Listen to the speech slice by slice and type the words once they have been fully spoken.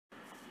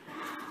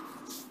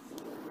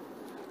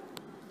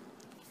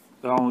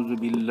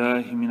Euzu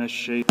billahi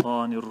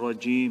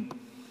mineşşeytanirracim.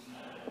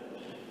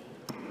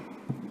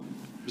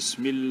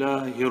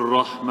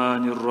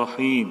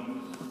 Bismillahirrahmanirrahim.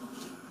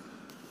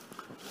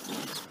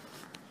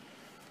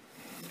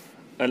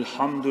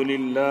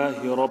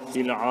 Elhamdülillahi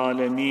Rabbil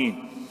alemin.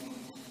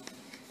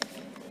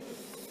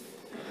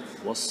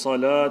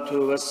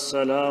 Vessalatu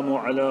vesselamu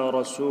ala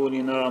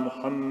Resulina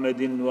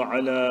Muhammedin ve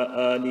ala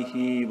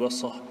alihi ve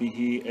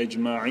sahbihi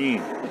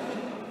ecma'in.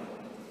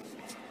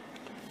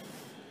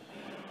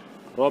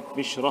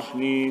 Rabbi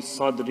şrahli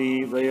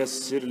sadri ve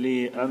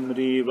yessirli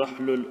emri ve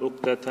hlul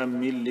ukdeten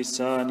min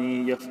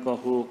lisani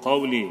yefkahu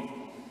kavli.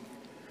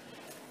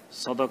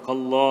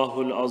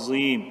 Sadakallahul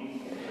azim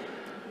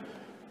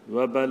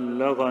ve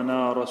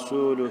bellagana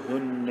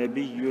rasuluhun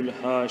nebiyyül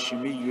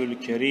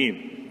haşimiyyül kerim.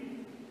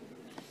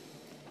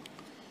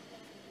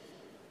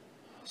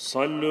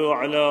 Sallu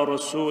ala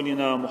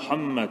Resulina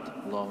Muhammed.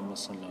 Allahümme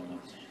salli ala.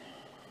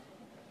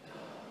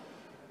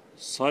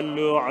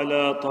 Sallu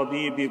ala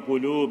tabibi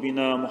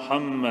kulubina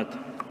Muhammed.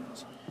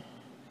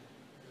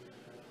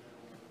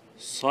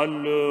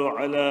 Sallu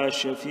ala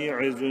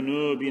şefi'i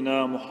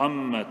zunubina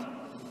Muhammed.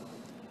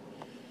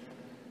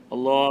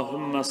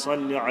 Allahümme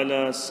salli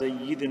ala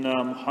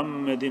seyyidina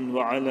Muhammedin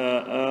ve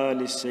ala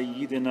ali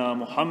seyyidina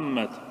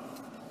Muhammed.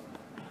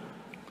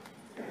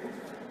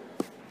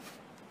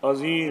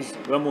 Aziz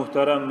ve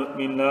muhterem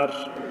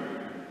müminler,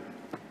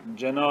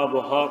 Cenab-ı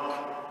Hak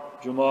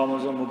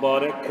Cuma'mızı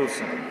mübarek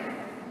kılsın.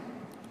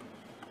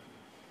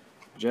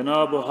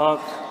 Cenab-ı Hak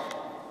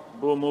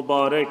bu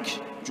mübarek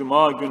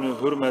Cuma günü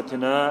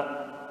hürmetine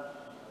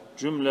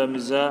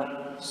cümlemize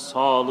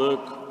sağlık,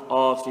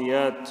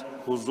 afiyet,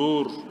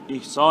 huzur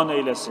ihsan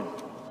eylesin.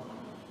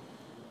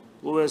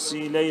 Bu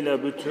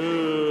vesileyle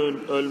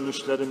bütün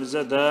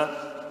ölmüşlerimize de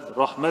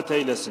rahmet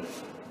eylesin.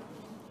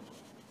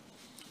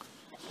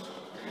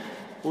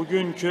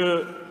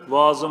 Bugünkü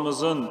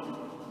vaazımızın,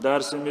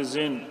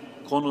 dersimizin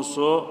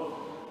konusu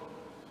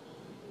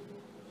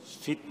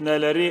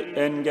fitneleri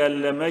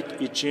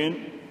engellemek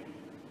için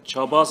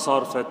çaba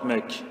sarf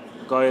etmek,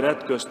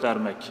 gayret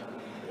göstermek.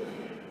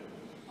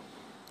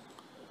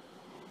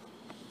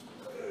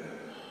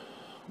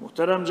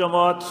 Muhterem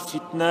cemaat,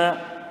 fitne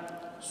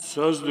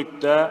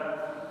sözlükte,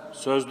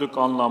 sözlük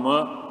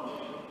anlamı,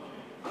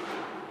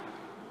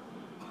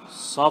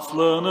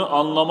 saflığını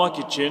anlamak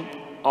için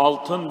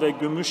altın ve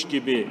gümüş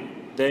gibi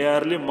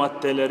değerli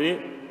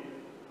maddeleri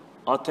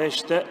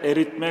ateşte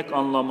eritmek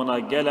anlamına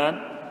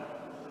gelen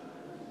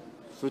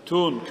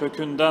fütun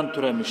kökünden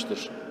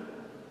türemiştir.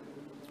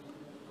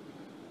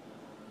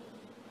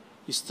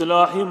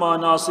 İstilahi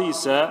manası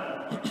ise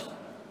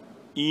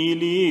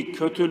iyiliği,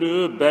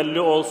 kötülüğü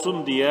belli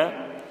olsun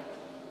diye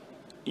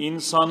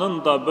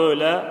insanın da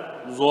böyle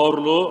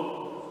zorlu,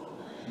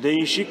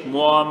 değişik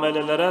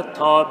muamelelere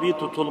tabi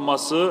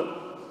tutulması,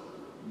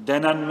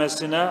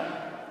 denenmesine,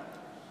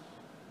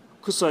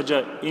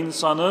 kısaca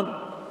insanın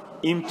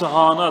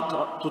imtihana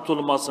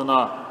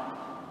tutulmasına,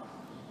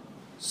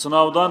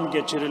 sınavdan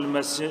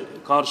geçirilmesi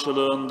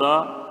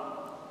karşılığında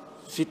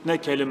fitne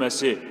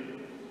kelimesi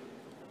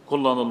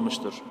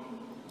kullanılmıştır.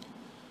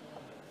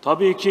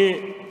 Tabii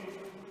ki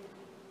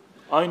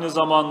aynı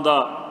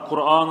zamanda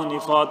Kur'an'ın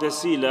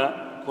ifadesiyle,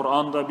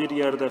 Kur'an'da bir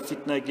yerde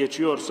fitne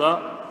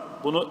geçiyorsa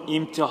bunu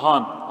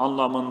imtihan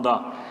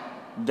anlamında,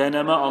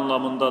 deneme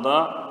anlamında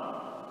da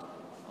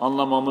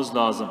anlamamız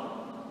lazım.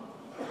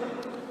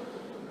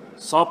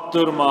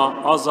 Saptırma,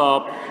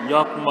 azap,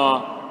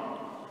 yapma,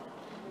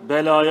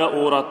 belaya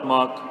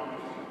uğratmak,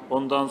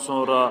 ondan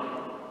sonra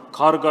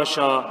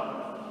kargaşa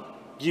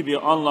gibi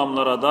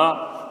anlamlara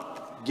da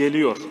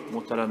geliyor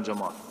muhterem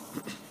cemaat.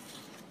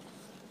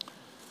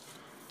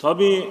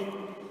 Tabii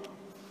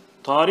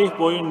tarih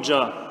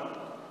boyunca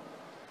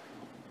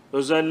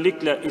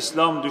özellikle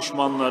İslam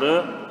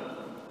düşmanları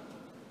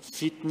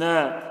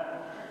fitne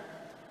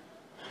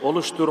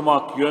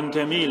oluşturmak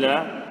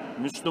yöntemiyle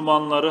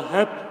Müslümanları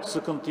hep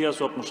sıkıntıya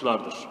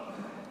sokmuşlardır.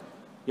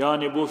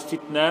 Yani bu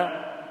fitne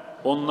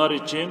onlar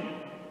için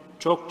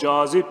çok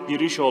cazip bir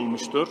iş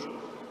olmuştur.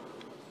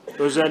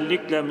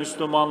 Özellikle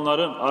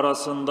Müslümanların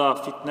arasında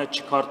fitne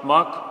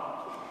çıkartmak,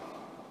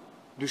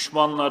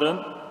 düşmanların,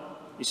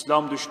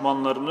 İslam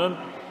düşmanlarının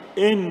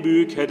en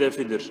büyük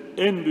hedefidir,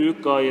 en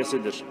büyük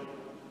gayesidir.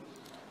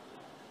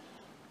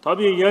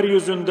 Tabii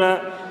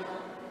yeryüzünde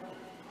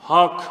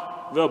hak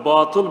ve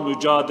batıl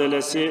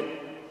mücadelesi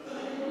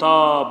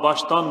ta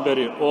baştan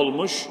beri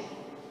olmuş,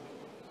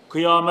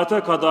 kıyamete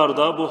kadar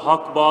da bu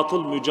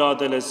hak-batıl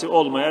mücadelesi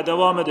olmaya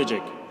devam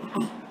edecek.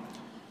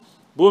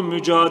 Bu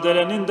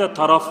mücadelenin de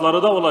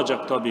tarafları da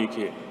olacak tabii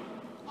ki.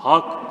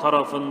 Hak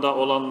tarafında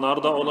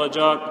olanlar da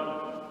olacak,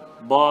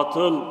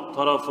 batıl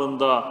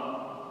tarafında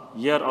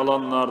yer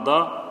alanlar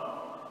da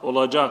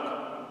olacak.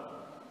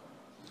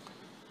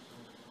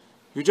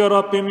 Yüce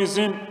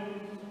Rabbimizin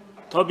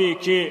tabii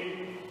ki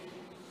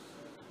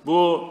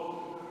bu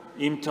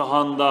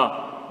imtihanda,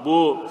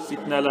 bu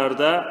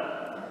fitnelerde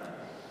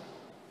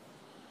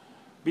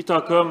bir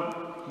takım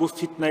bu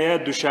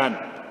fitneye düşen,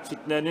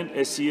 fitnenin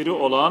esiri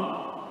olan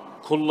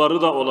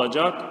kulları da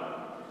olacak.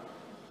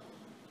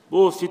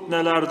 bu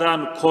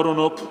fitnelerden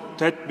korunup,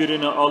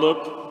 tedbirini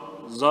alıp,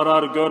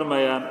 zarar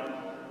görmeyen,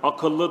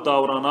 akıllı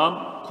davranan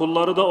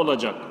kulları da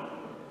olacak.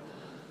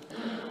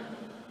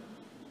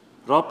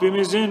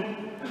 Rabbimizin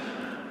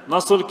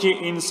nasıl ki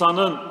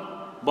insanın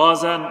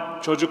bazen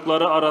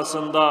çocukları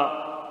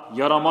arasında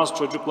yaramaz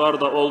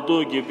çocuklar da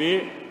olduğu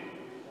gibi,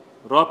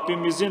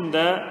 Rabbimizin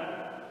de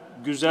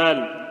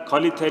güzel,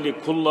 kaliteli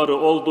kulları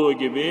olduğu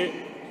gibi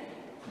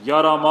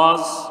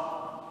yaramaz,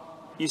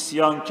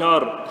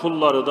 isyankar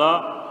kulları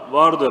da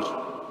vardır.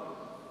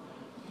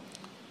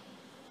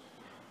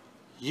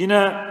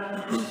 Yine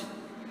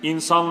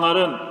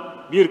insanların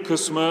bir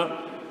kısmı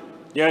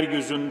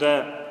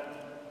yeryüzünde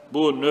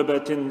bu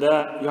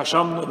nöbetinde,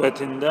 yaşam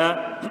nöbetinde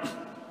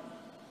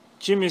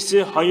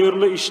kimisi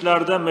hayırlı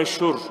işlerde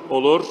meşhur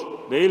olur,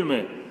 değil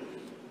mi?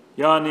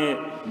 Yani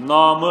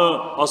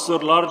namı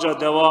asırlarca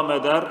devam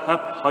eder, hep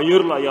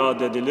hayırla yad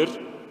edilir.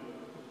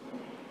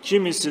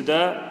 Kimisi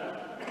de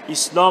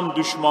İslam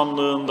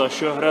düşmanlığında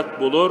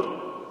şöhret bulur,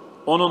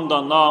 onun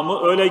da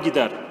namı öyle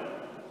gider.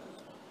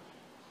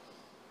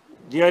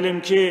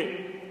 Diyelim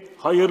ki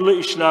hayırlı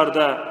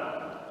işlerde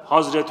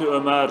Hazreti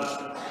Ömer,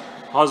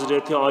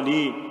 Hazreti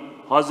Ali,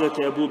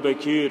 Hazreti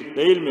Ebubekir,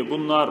 değil mi?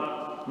 Bunlar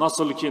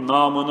nasıl ki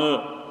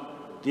namını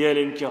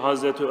diyelim ki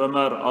Hazreti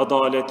Ömer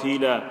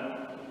adaletiyle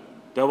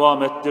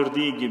devam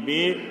ettirdiği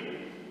gibi,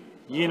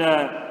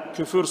 yine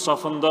küfür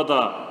safında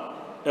da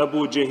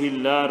Ebu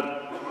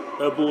Cehiller,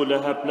 Ebu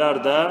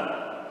Lehebler de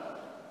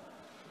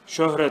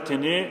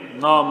şöhretini,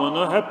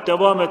 namını hep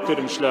devam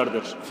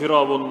ettirmişlerdir.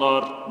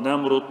 Firavunlar,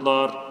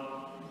 Nemrutlar.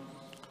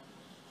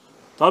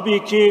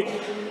 Tabii ki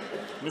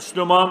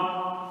Müslüman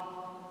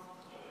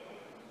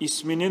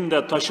isminin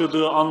de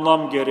taşıdığı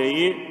anlam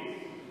gereği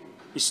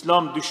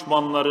İslam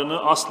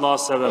düşmanlarını asla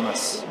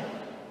sevemez.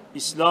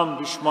 İslam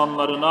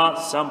düşmanlarına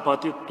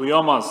sempati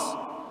duyamaz.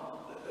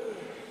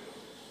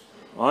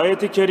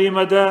 Ayet-i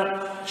kerimede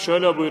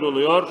şöyle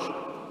buyruluyor,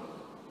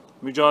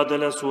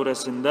 Mücadele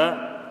suresinde: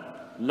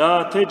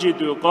 "La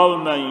tecidu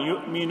kavmen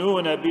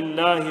yu'minun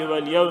billahi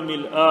vel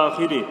yevmil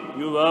ahiri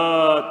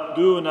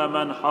yuvaddun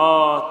men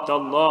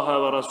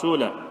hattallaha ve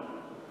rasule."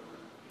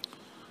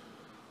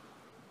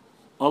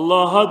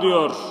 Allah'a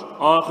diyor,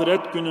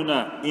 ahiret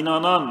gününe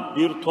inanan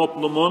bir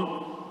toplumun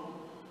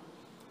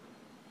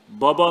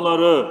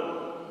babaları,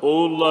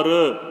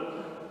 oğulları,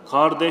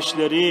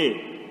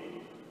 kardeşleri,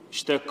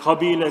 işte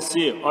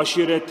kabilesi,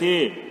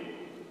 aşireti,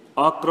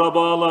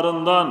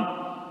 akrabalarından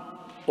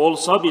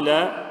olsa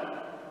bile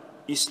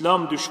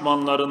İslam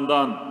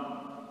düşmanlarından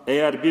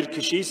eğer bir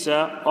kişi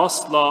ise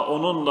asla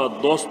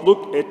onunla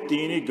dostluk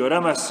ettiğini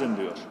göremezsin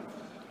diyor.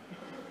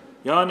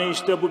 Yani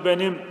işte bu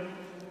benim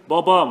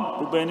babam,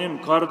 bu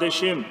benim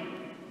kardeşim.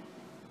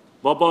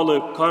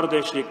 Babalık,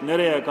 kardeşlik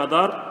nereye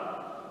kadar?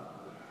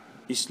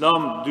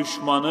 İslam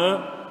düşmanı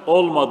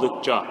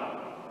olmadıkça,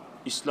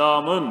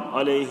 İslam'ın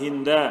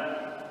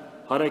aleyhinde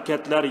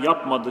hareketler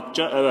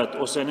yapmadıkça, evet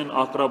o senin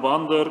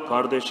akrabandır,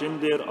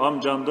 kardeşindir,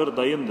 amcandır,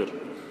 dayındır.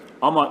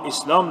 Ama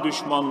İslam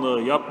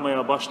düşmanlığı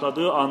yapmaya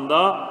başladığı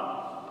anda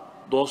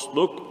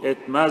dostluk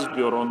etmez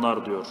diyor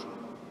onlar diyor.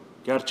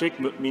 Gerçek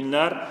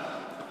müminler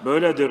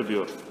böyledir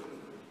diyor.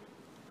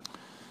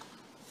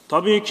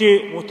 Tabii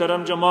ki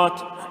muhterem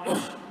cemaat,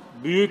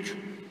 büyük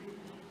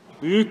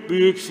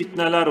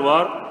fitneler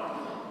var,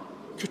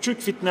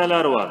 küçük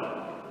fitneler var.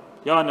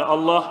 Yani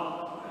Allah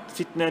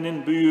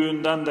fitnenin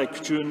büyüğünden de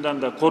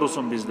küçüğünden de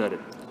korusun bizleri.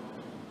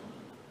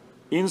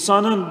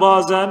 İnsanın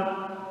bazen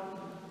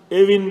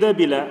evinde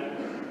bile,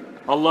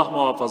 Allah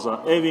muhafaza,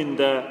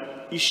 evinde,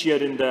 iş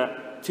yerinde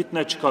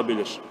fitne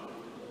çıkabilir.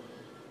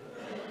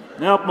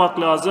 Ne yapmak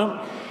lazım?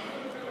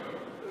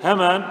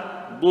 Hemen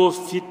bu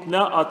fitne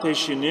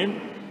ateşinin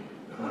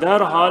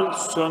derhal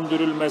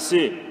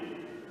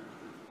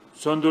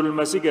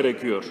söndürülmesi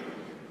gerekiyor.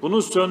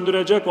 Bunu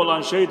söndürecek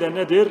olan şey de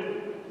nedir?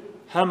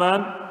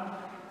 Hemen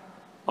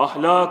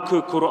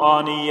ahlak-ı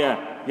Kur'aniye,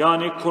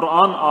 yani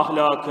Kur'an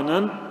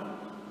ahlakının,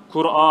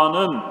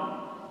 Kur'an'ın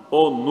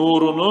o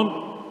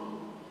nurunun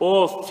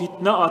o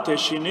fitne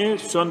ateşini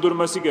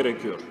söndürmesi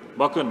gerekiyor.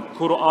 Bakın,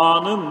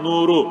 Kur'an'ın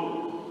nuru,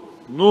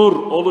 nur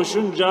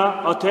oluşunca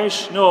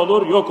ateş ne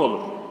olur? Yok olur.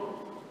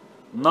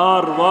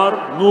 Nar var,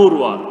 nur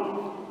var.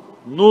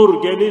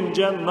 Nur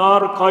gelince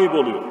nar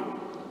kayboluyor.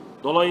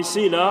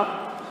 Dolayısıyla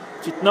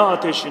fitne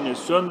ateşini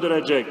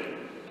söndürecek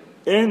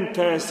en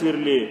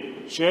tesirli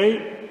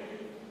şey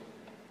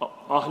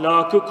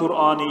ahlak-ı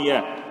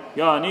Kur'aniye,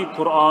 yani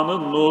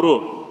Kur'an'ın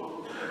nuru.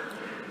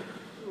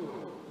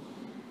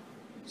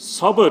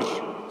 Sabır.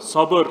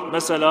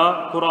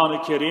 Mesela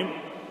Kur'an-ı Kerim,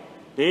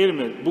 değil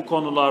mi? Bu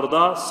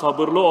konularda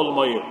sabırlı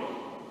olmayı,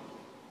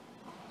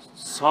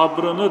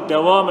 sabrını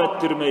devam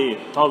ettirmeyi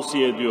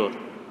tavsiye ediyor.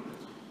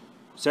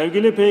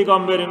 Sevgili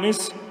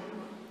Peygamberimiz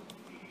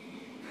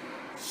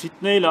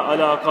fitneyle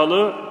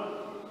alakalı,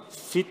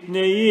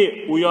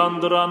 fitneyi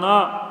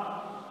uyandırana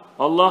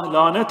Allah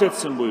lanet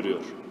etsin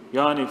buyuruyor.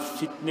 Yani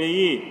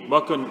fitneyi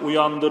bakın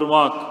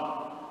uyandırmak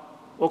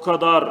o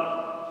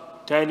kadar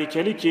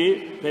tehlikeli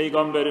ki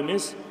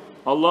Peygamberimiz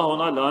Allah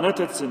ona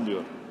lanet etsin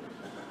diyor.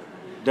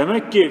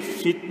 Demek ki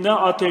fitne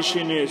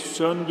ateşini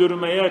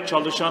söndürmeye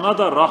çalışana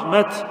da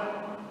rahmet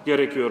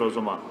gerekiyor o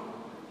zaman.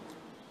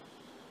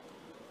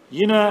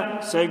 Yine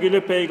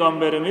sevgili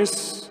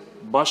Peygamberimiz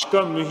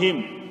başka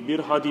mühim bir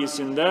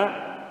hadisinde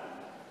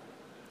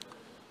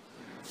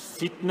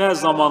fitne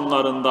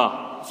zamanlarında,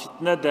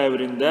 fitne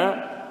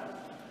devrinde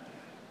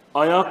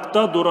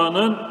ayakta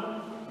duranın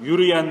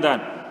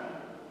yürüyenden,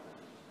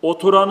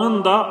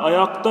 oturanın da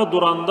ayakta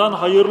durandan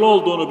hayırlı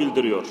olduğunu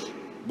bildiriyor.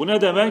 Bu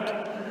ne demek?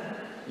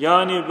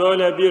 Yani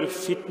böyle bir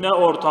fitne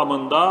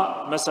ortamında,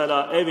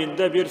 mesela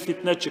evinde bir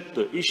fitne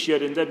çıktı, iş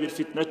yerinde bir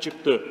fitne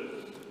çıktı,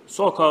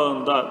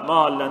 sokağında,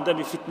 mahallende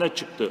bir fitne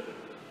çıktı.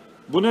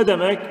 Bu ne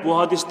demek? Bu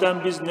hadisten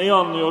biz neyi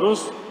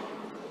anlıyoruz?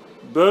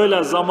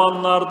 Böyle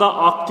zamanlarda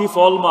aktif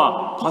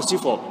olma,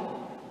 pasif ol.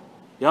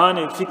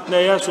 Yani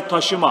fitneye su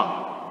taşıma.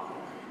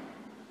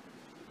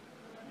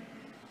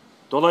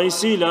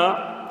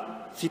 Dolayısıyla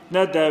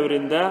fitne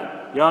devrinde,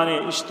 yani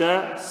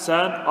işte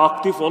sen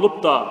aktif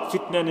olup da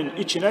fitnenin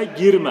içine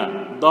girme,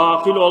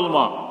 dahil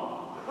olma.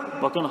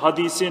 Bakın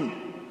hadisin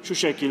şu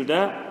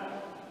şekilde,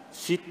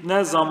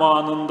 fitne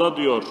zamanında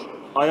diyor,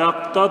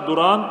 ayakta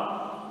duran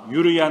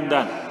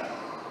yürüyenden,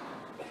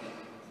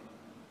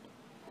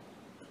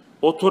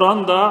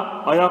 oturan da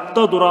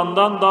ayakta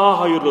durandan daha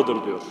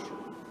hayırlıdır diyor.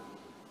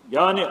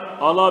 Yani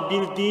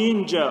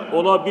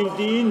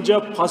olabildiğince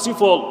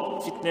pasif ol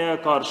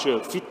fitneye karşı,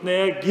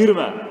 fitneye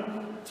girme.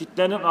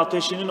 Fitnenin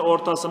ateşinin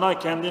ortasına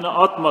kendini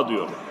atma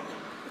diyor.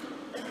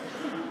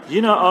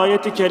 Yine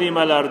ayeti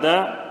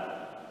kerimelerde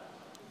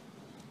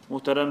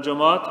muhterem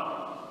cemaat,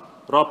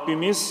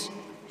 Rabbimiz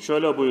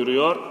şöyle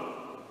buyuruyor: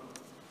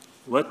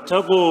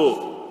 وَاتَّقُوا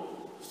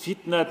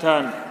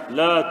fitneten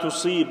la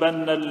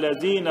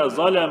tusibennellezine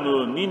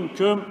zalemu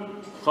minkum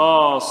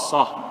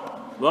khassa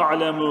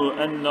ve'lemu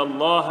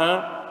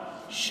ennallâhe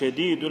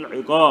şedîdül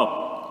ikâb.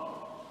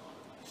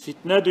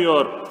 Fitne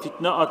diyor,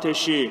 fitne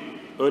ateşi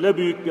öyle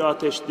büyük bir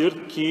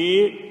ateştir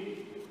ki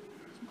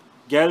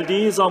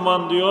geldiği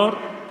zaman diyor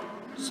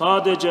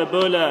sadece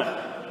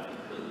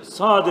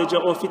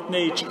o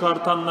fitneyi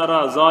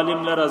çıkartanlara,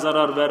 zalimlere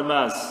zarar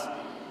vermez.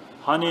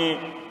 Hani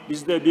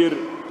bizde bir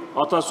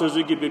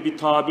atasözü gibi bir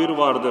tabir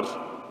vardır.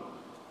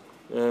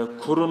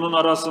 Kurunun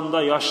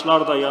arasında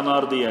yaşlar da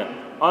yanar diye.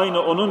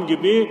 Aynı onun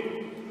gibi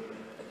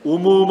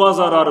umuma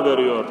zarar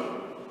veriyor.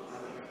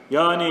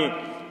 Yani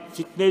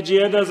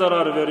fitneciye de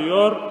zarar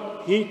veriyor.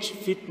 Hiç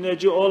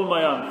fitneci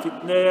olmayan,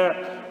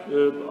 fitneye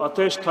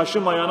ateş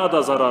taşımayana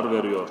da zarar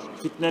veriyor.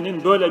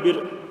 Fitnenin böyle bir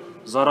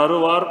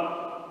zararı var,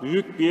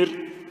 büyük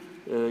bir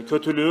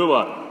kötülüğü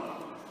var.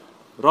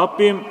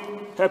 Rabbim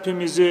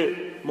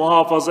hepimizi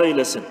muhafaza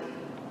eylesin.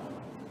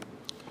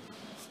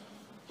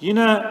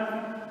 Yine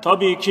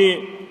tabii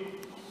ki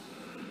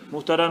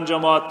muhterem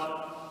cemaat,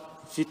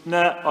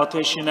 fitne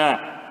ateşine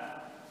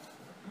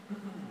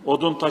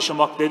odun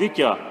taşımak dedik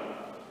ya,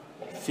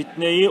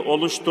 fitneyi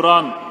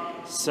oluşturan,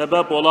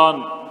 sebep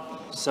olan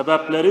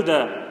sebepleri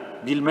de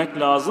bilmek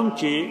lazım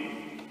ki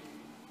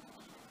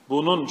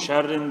bunun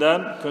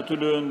şerrinden,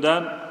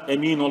 kötülüğünden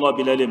emin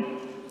olabilelim.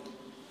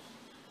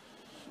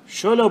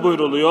 Şöyle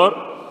buyruluyor,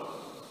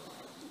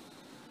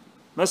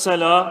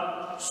 mesela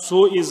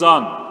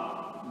suizan,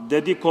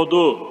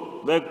 dedikodu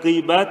ve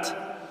gıybet,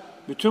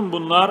 bütün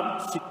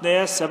bunlar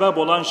fitneye sebep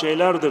olan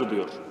şeylerdir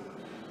diyor.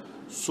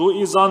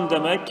 Suizan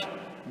demek,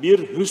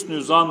 bir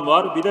hüsnü zan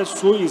var, bir de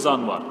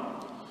suizan var.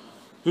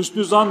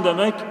 Hüsnü zan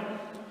demek,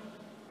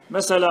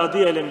 mesela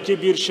diyelim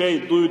ki bir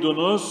şey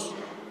duydunuz,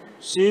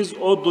 siz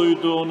o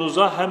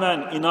duyduğunuza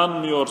hemen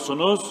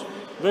inanmıyorsunuz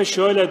ve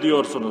şöyle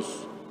diyorsunuz: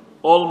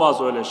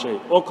 olmaz öyle şey,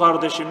 o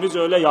kardeşimiz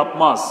öyle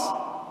yapmaz.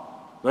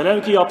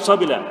 Velev ki yapsa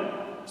bile,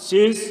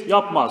 siz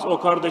yapmaz, o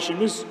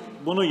kardeşimiz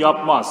bunu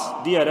yapmaz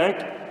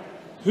diyerek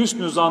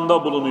hüsnü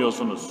zanda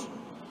bulunuyorsunuz.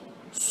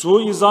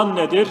 Suizan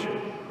nedir?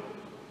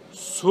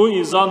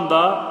 Suizan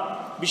da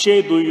bir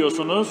şey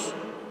duyuyorsunuz,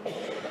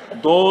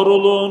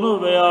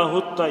 doğruluğunu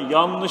veyahut da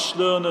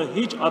yanlışlığını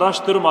hiç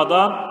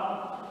araştırmadan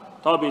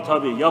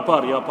tabii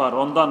yapar,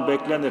 ondan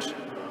beklenir,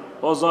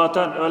 o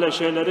zaten öyle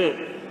şeyleri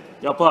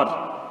yapar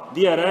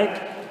diyerek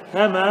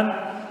hemen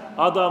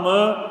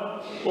adamı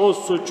o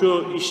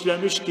suçu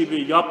işlemiş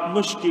gibi,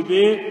 yapmış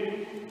gibi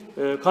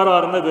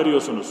kararını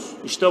veriyorsunuz.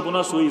 İşte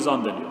buna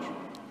suizan deniyor.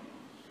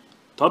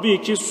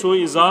 Tabii ki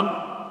suizan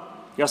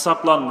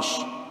yasaklanmış.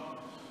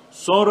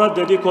 Sonra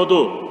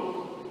dedikodu,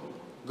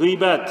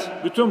 gıybet,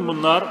 bütün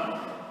bunlar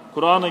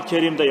Kur'an-ı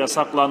Kerim'de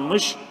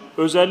yasaklanmış.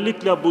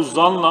 Özellikle bu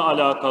zanla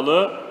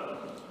alakalı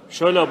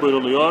şöyle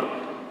buyruluyor: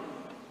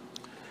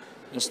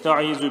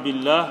 Estaizu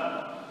billah,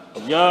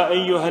 ya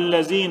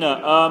eyyühellezine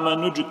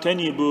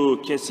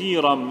amenuctenibu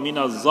kesiran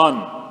minazzan.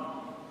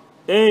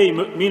 Ey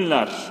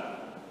müminler,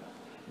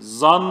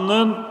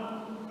 zannın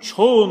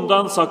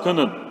çoğundan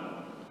sakının.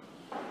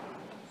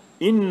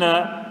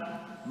 İnne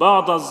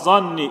ba'da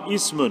zanni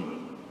ismün.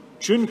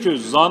 Çünkü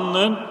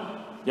zannın,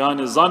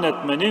 yani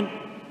zannetmenin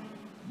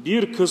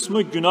bir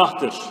kısmı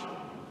günahtır.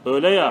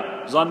 Öyle ya,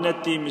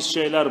 zannettiğimiz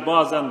şeyler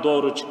bazen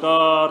doğru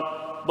çıkar,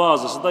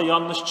 bazısı da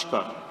yanlış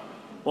çıkar.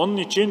 Onun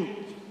için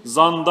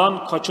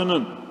zandan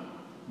kaçının.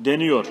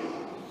 deniyor.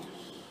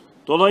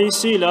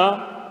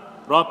 Dolayısıyla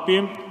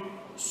Rabbim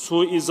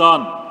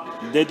suizan,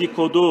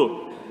 dedikodu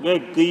ve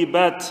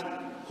gıybet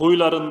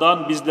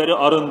huylarından bizleri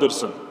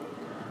arındırsın.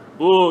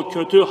 Bu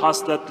kötü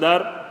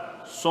hasletler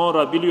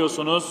sonra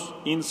biliyorsunuz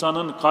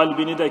insanın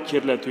kalbini de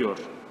kirletiyor,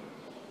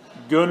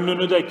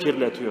 gönlünü de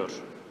kirletiyor.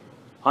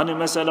 Hani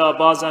mesela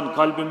bazen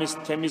kalbimiz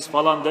temiz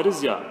falan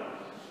deriz ya,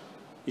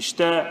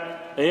 işte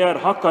eğer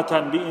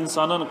hakikaten bir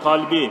insanın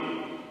kalbi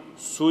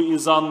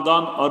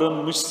suizandan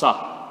arınmışsa,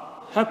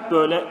 hep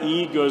böyle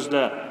iyi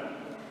gözle,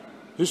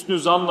 hüsnü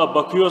zanla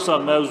bakıyorsa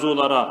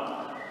mevzulara,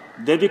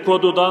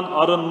 dedikodudan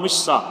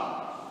arınmışsa,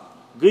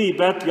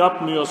 gıybet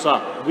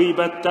yapmıyorsa,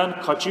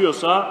 gıybetten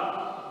kaçıyorsa,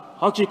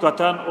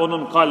 hakikaten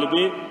onun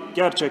kalbi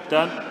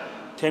gerçekten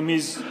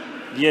temiz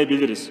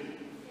diyebiliriz.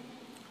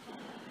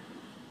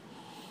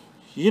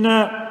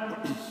 Yine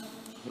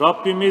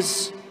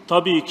Rabbimiz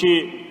tabii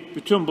ki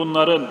bütün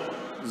bunların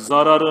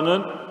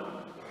zararının,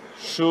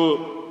 şu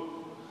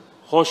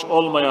hoş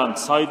olmayan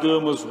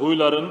saydığımız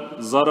huyların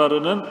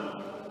zararının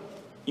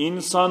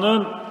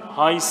insanın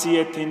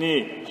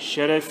haysiyetini,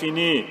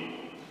 şerefini,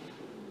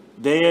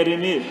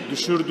 değerini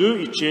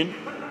düşürdüğü için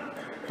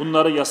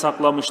bunları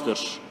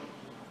yasaklamıştır.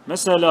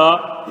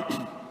 Mesela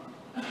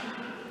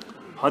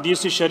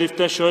hadis-i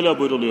şerifte şöyle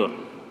buyruluyor.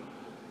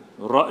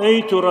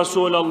 Ra'eytu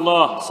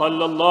Resulallah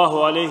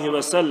sallallahu aleyhi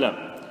ve sellem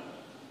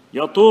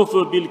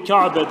yatufu bil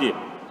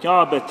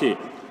Ka'beti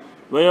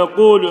ve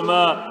yekulu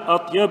ma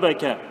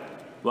atyebeke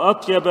ve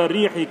atyebe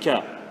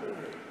rihike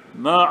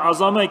ma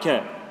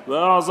azameke ve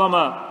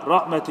azama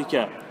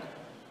rahmetike.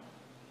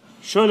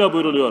 Şöyle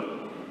buyruluyor.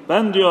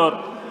 Ben diyor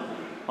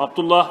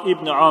Abdullah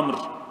İbni Amr,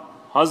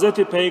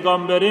 Hazreti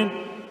Peygamber'in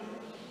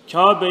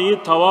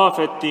Kabe'yi tavaf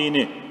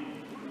ettiğini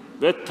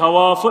ve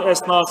tavafı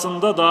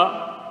esnasında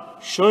da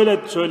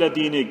şöyle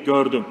söylediğini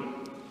gördüm.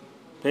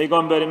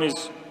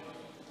 Peygamberimiz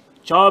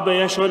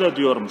Kabe'ye şöyle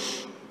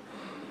diyormuş.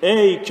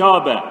 Ey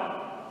Kabe,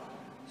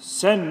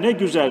 sen ne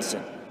güzelsin.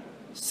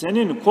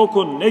 Senin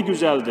kokun ne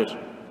güzeldir.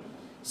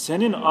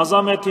 Senin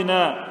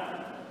azametine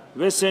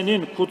ve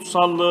senin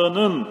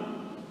kutsallığının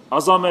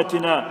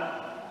azametine,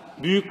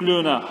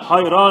 büyüklüğüne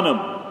hayranım.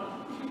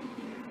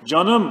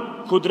 Canım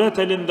kudret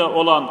elinde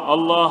olan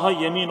Allah'a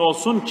yemin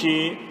olsun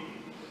ki,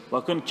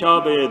 bakın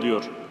Kabe'ye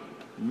diyor,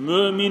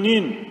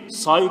 müminin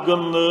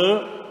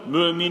saygınlığı,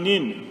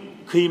 müminin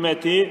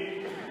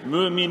kıymeti,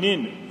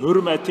 müminin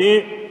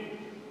hürmeti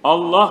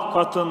Allah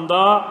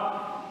katında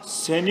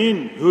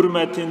senin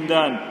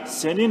hürmetinden,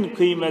 senin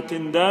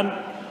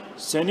kıymetinden,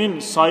 senin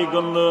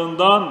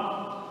saygınlığından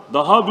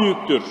daha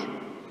büyüktür.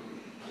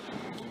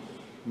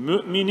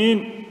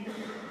 Müminin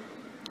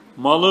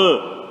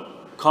malı,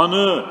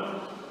 kanı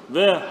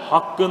ve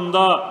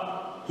hakkında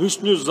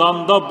hüsnü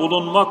zanda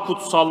bulunma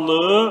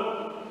kutsallığı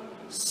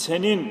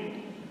senin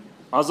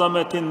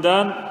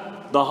azametinden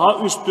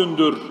daha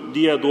üstündür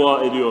diye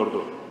dua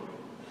ediyordu.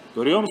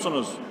 Görüyor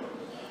musunuz?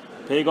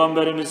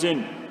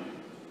 Peygamberimizin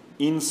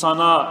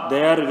insana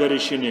değer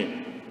verişini,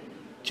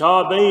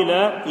 Kabe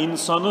ile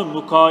insanı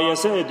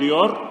mukayese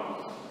ediyor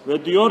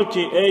ve diyor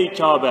ki ey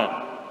Kabe,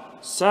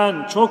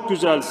 sen çok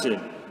güzelsin,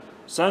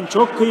 sen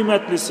çok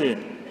kıymetlisin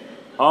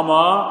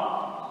ama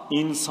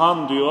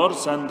insan diyor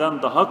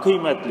senden daha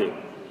kıymetli,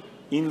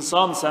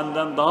 insan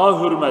senden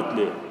daha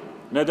hürmetli.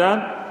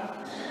 Neden?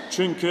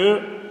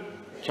 Çünkü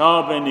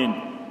Kabe'nin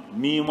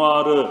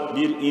mimarı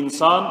bir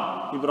insan,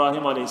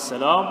 İbrahim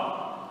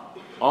Aleyhisselam,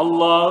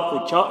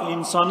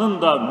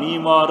 insanın da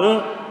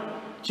mimarı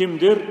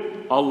kimdir?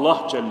 Allah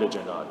Celle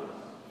Celaluhu.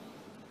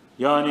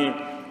 Yani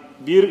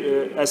bir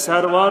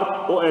eser var,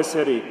 o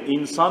eseri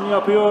insan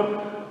yapıyor,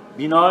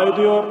 bina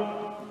ediyor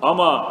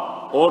ama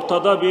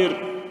ortada bir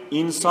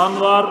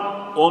insan var,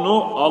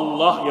 onu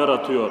Allah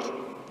yaratıyor.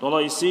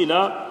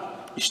 Dolayısıyla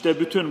işte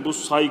bütün bu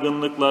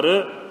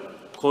saygınlıkları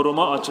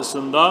koruma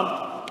açısından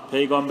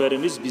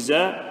Peygamberimiz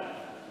bize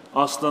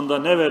aslında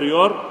ne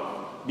veriyor?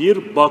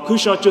 Bir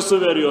bakış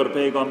açısı veriyor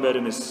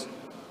Peygamberimiz.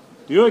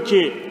 Diyor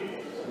ki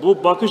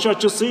bu bakış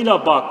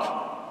açısıyla bak.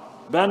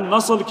 Ben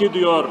nasıl ki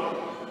diyor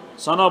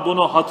sana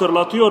bunu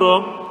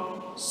hatırlatıyorum.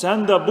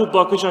 Sen de bu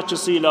bakış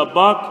açısıyla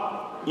bak.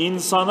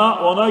 İnsana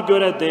ona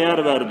göre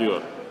değer ver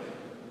diyor.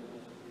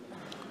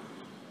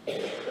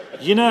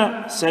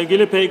 Yine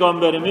sevgili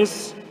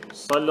Peygamberimiz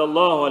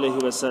sallallahu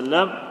aleyhi ve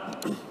sellem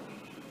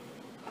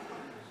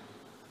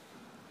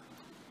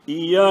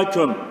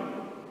İyyâküm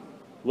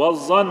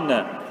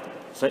vezzanne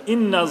fe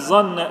inne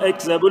zanne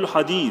ekzebul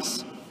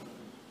hadis.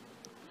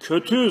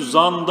 Kötü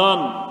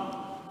zandan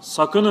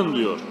sakının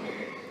diyor.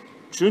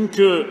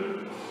 Çünkü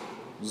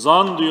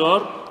zan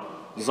diyor,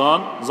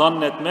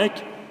 zannetmek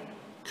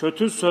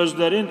kötü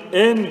sözlerin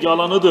en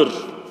yalanıdır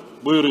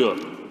buyuruyor.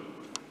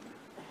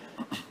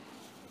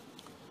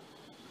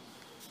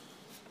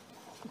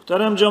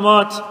 Muhterem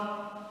cemaat,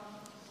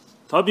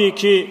 tabii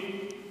ki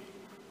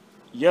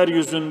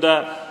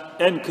yeryüzünde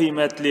en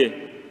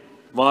kıymetli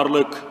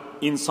varlık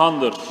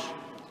insandır.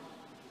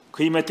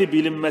 Kıymeti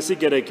bilinmesi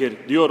gerekir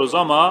diyoruz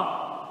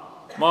ama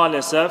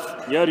maalesef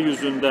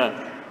yeryüzünde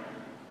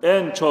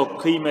en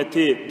çok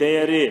kıymeti,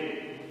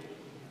 değeri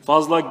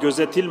fazla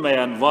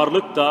gözetilmeyen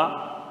varlık da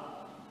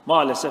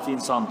maalesef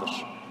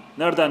insandır.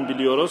 Nereden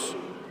biliyoruz?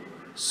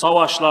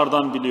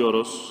 Savaşlardan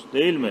biliyoruz,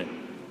 değil mi?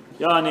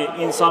 Yani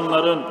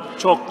insanların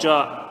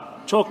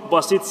çok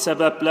basit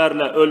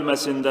sebeplerle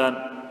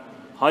ölmesinden,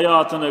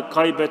 hayatını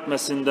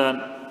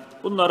kaybetmesinden,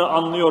 bunları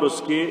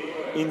anlıyoruz ki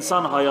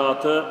insan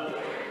hayatı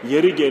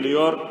yeri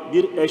geliyor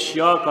bir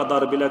eşya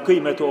kadar bile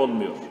kıymeti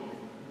olmuyor.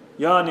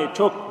 Yani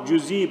çok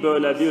cüzi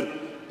böyle bir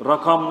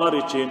rakamlar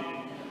için,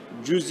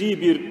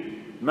 cüzi bir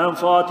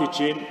menfaat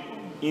için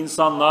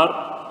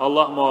insanlar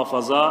Allah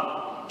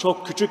muhafaza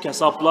çok küçük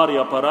hesaplar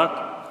yaparak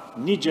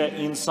nice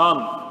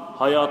insan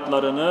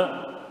hayatlarını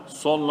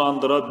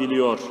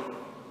sonlandırabiliyor.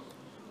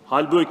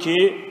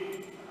 Halbuki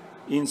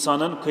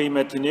insanın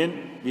kıymetinin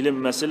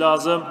bilinmesi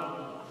lazım.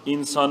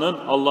 İnsanın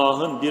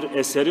Allah'ın bir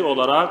eseri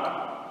olarak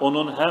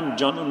onun hem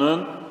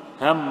canının,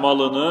 hem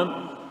malının,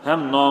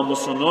 hem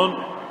namusunun,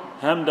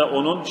 hem de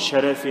onun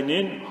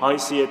şerefinin,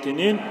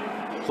 haysiyetinin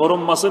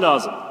korunması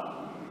lazım.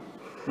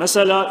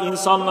 Mesela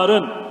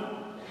insanların,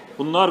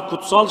 bunlar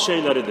kutsal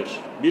şeyleridir.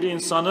 Bir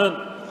insanın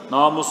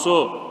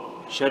namusu,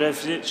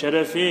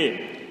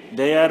 şerefi,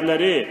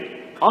 değerleri,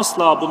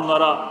 asla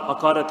bunlara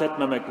hakaret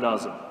etmemek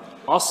lazım.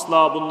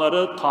 Asla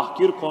bunları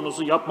tahkir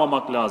konusu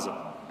yapmamak lazım.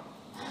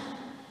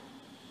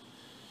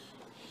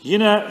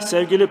 Yine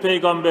sevgili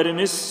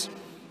Peygamberimiz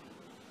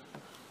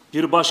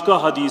bir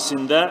başka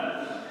hadisinde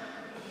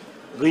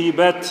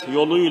gıybet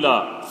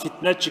yoluyla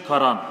fitne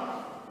çıkaran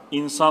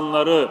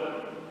insanları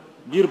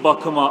bir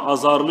bakıma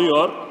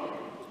azarlıyor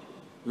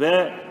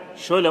ve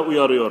şöyle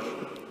uyarıyor.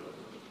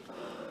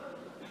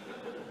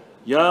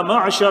 Ya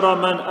ma'şara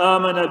men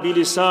amene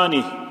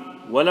bilisanih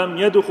ve lem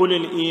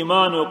yedhulil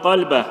imanu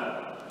kalbeh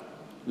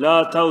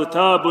la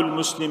tağtabul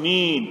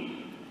muslimin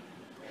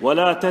ve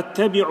la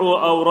tettebi'u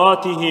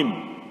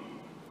avratihim.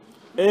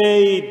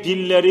 Ey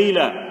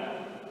dilleriyle,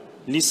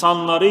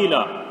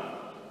 lisanlarıyla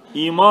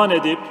iman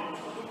edip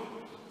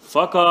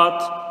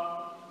fakat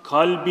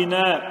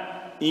kalbine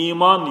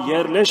iman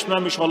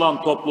yerleşmemiş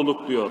olan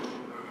topluluk diyor.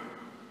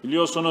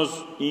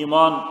 Biliyorsunuz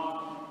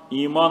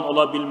iman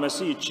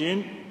olabilmesi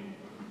için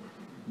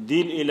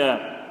dil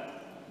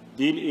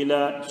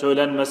ile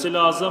söylenmesi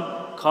lazım,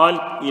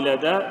 kalp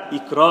ile de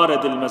ikrar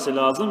edilmesi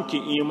lazım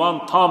ki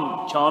iman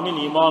tam,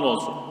 kamil iman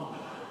olsun.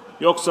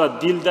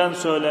 Yoksa dilden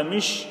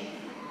söylemiş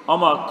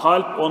ama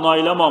kalp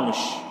onaylamamış.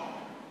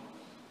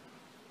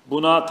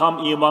 Buna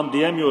tam iman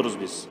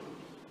diyemiyoruz biz.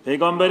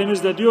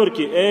 Peygamberimiz de diyor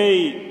ki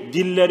ey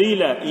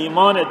dilleriyle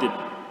iman edip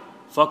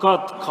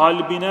fakat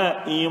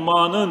kalbine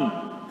imanın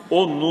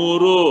o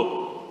nuru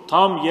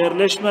tam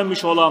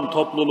yerleşmemiş olan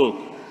topluluk,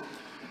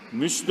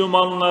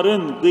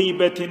 Müslümanların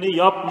gıybetini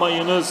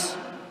yapmayınız,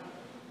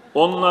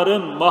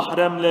 onların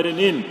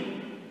mahremlerinin,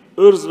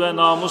 ırz ve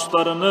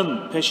namuslarının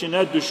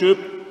peşine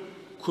düşüp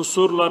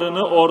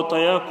kusurlarını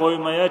ortaya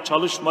koymaya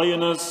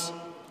çalışmayınız.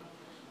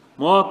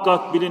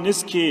 Muhakkak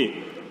biliniz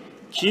ki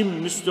kim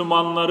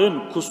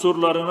Müslümanların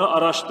kusurlarını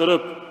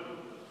araştırıp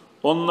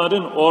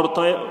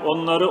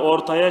onları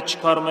ortaya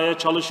çıkarmaya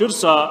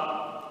çalışırsa,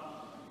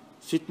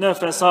 fitne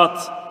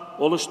fesat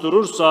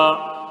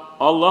oluşturursa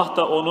Allah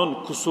da onun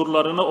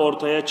kusurlarını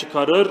ortaya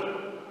çıkarır.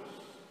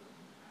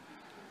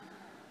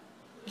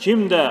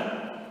 Kim de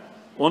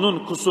onun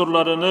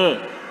kusurlarını,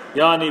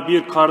 yani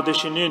bir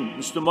kardeşinin,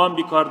 Müslüman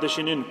bir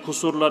kardeşinin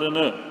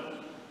kusurlarını,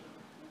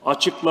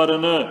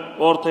 açıklarını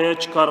ortaya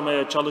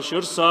çıkarmaya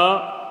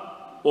çalışırsa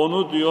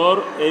onu diyor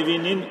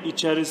evinin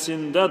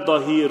içerisinde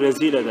dahi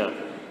rezil eder.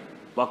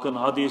 Bakın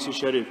hadis-i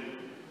şerif.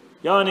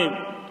 Yani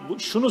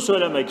şunu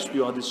söylemek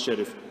istiyor hadis-i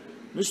şerif.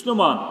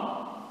 Müslüman,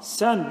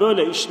 sen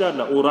böyle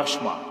işlerle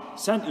uğraşma.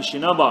 Sen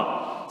işine bak.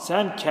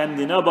 Sen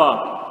kendine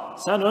bak.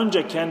 Sen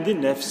önce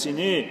kendi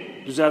nefsini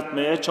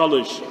düzeltmeye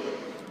çalış.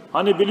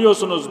 Hani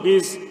biliyorsunuz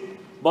biz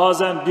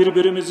bazen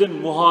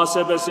birbirimizin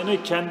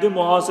muhasebesini kendi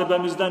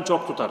muhasebemizden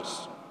çok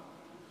tutarız.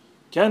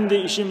 Kendi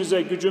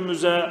işimize,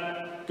 gücümüze,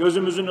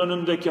 gözümüzün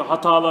önündeki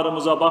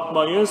hatalarımıza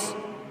bakmayız.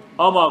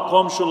 Ama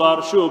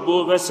komşular, şu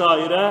bu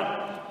vesaire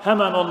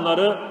hemen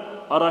onları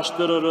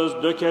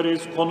araştırırız,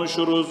 dökeriz,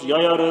 konuşuruz,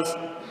 yayarız.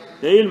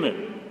 Değil mi?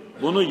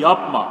 Bunu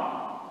yapma.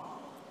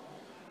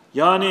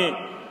 Yani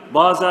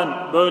bazen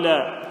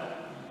böyle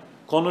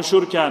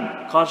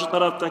konuşurken karşı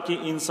taraftaki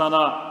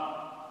insana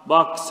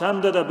bak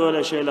sende de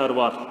böyle şeyler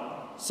var.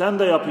 Sen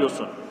de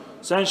yapıyorsun.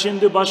 Sen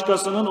şimdi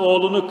başkasının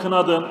oğlunu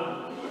kınadın.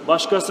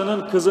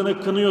 Başkasının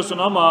kızını kınıyorsun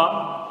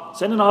ama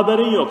senin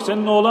haberin yok.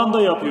 Senin oğlan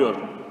da yapıyor.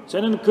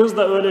 Senin kız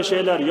da öyle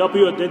şeyler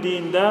yapıyor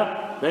dediğinde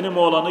benim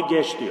oğlanı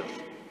geç diyor.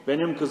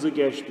 Benim kızı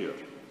geç diyor.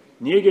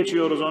 Niye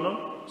geçiyoruz onu?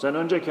 Sen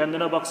önce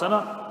kendine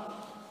baksana.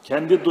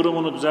 Kendi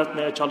durumunu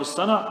düzeltmeye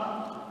çalışsana.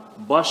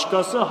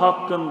 Başkası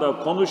hakkında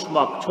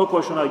konuşmak çok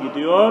hoşuna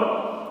gidiyor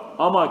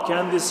ama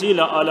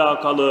kendisiyle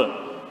alakalı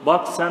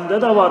bak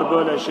sende de var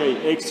böyle şey,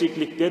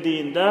 eksiklik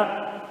dediğinde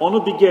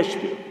onu bir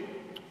geç diyor.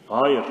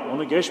 Hayır,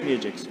 onu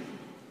geçmeyeceksin.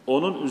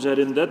 Onun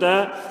üzerinde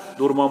de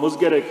durmamız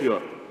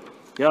gerekiyor.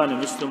 Yani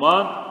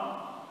Müslüman,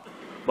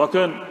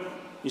 bakın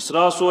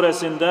İsra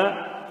suresinde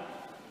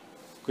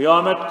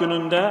kıyamet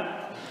gününde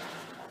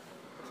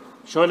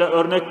şöyle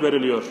örnek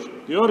veriliyor.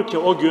 Diyor ki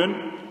o gün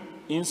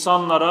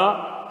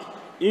insanlara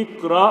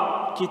ikra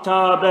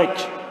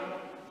kitabek,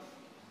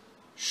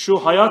 şu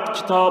hayat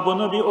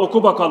kitabını bir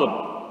oku bakalım.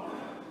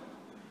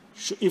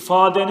 Şu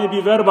ifadeni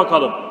bir ver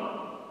bakalım.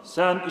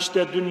 Sen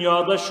işte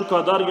dünyada şu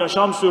kadar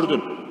yaşam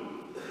sürdün.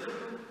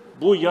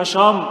 Bu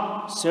yaşam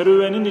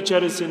serüvenin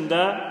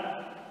içerisinde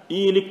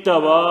iyilik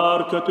de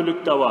var,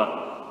 kötülük de var.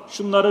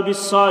 Şunları bir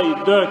say,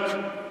 dök.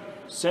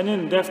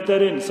 Senin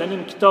defterin,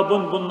 senin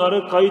kitabın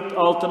bunları kayıt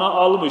altına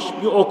almış.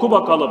 Bir oku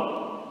bakalım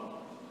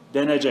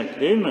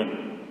denecek, değil mi?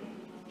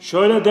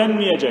 Şöyle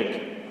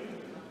denmeyecek.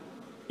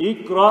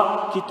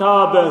 İkra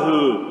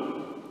kitabehu.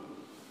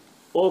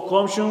 O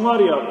komşun var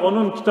ya,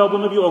 onun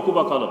kitabını bir oku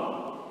bakalım.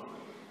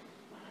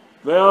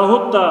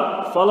 Veyahut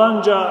da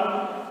falanca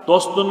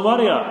dostun var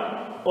ya,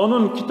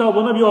 onun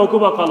kitabını bir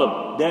oku bakalım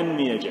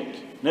denmeyecek.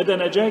 Ne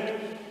denecek?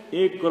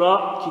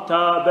 İkra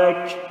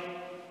kitabek.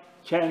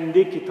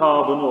 Kendi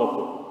kitabını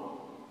oku.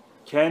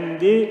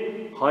 Kendi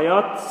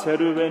hayat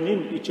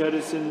serüvenin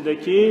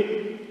içerisindeki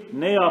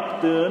ne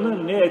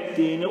yaptığını, ne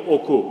ettiğini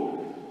oku.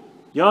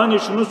 Yani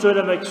şunu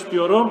söylemek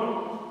istiyorum.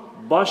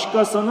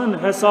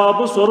 Başkasının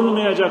hesabı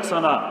sorulmayacak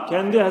sana.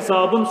 Kendi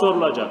hesabın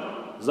sorulacak.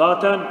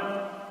 Zaten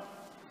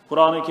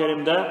Kur'an-ı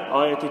Kerim'de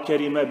ayet-i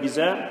kerime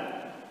bize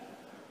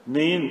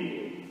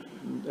neyin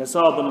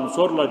hesabının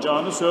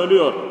sorulacağını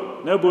söylüyor.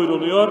 Ne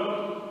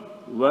buyruluyor?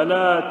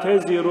 وَلَا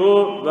تَزِرُ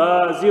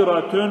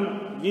وَازِرَةٌ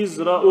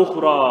وِزْرَ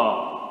اُخْرَى.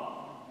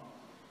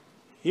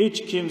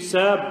 Hiç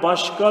kimse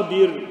başka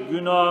bir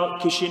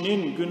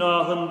kişinin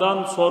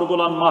günahından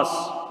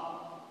sorgulanmaz.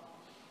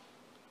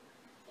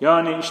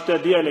 Yani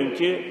işte diyelim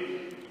ki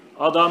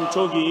adam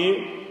çok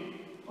iyi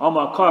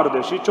ama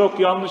kardeşi çok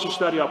yanlış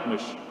işler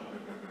yapmış.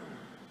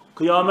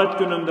 Kıyamet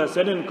gününde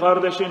senin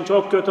kardeşin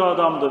çok kötü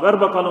adamdı,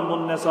 ver bakalım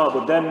bunun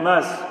hesabı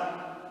denmez.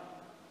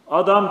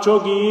 Adam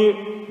çok iyi,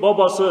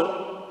 babası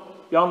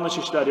yanlış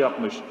işler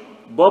yapmış.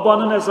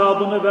 Babanın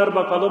hesabını ver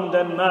bakalım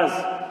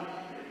denmez.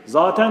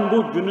 Zaten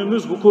bu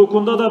günümüz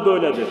hukukunda da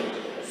böyledir.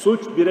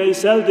 Suç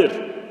bireyseldir.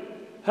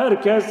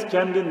 Herkes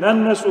kendinden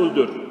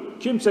mesuldür.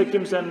 Kimse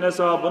kimsenin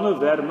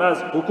hesabını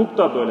vermez. Hukuk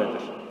da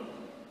böyledir.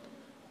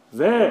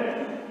 Ve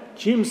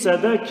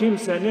kimse de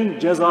kimsenin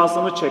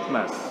cezasını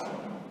çekmez.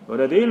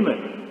 Öyle değil mi?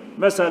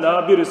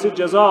 Mesela birisi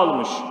ceza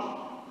almış.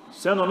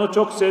 Sen onu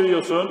çok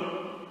seviyorsun.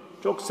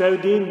 Çok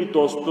sevdiğin bir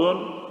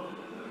dostun.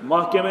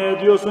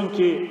 Mahkemeye diyorsun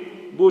ki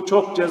bu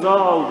çok ceza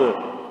aldı.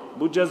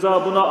 Bu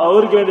ceza buna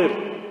ağır gelir.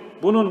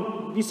 Bunun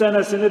bir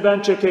senesini ben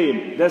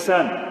çekeyim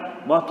desen.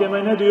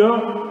 Mahkeme ne diyor?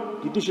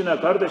 Git işine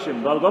kardeşim,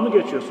 dalga mı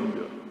geçiyorsun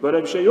diyor.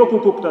 Böyle bir şey yok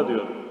hukukta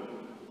diyor.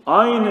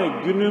 Aynı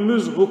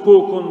günümüz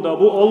hukukunda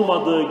bu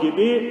olmadığı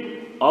gibi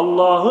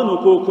Allah'ın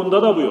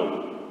hukukunda da bu yok.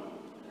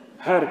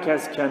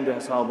 Herkes kendi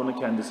hesabını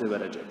kendisi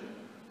verecek.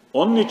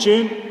 Onun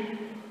için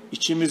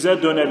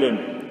içimize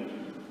dönelim.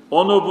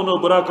 Onu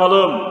bunu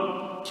bırakalım.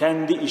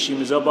 Kendi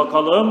işimize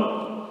bakalım.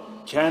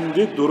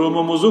 Kendi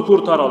durumumuzu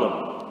kurtaralım.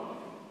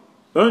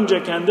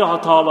 Önce kendi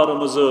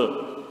hatalarımızı,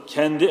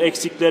 kendi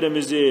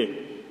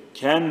eksiklerimizi,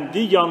 kendi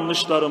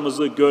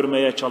yanlışlarımızı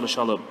görmeye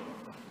çalışalım.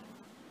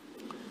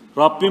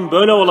 Rabbim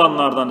böyle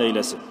olanlardan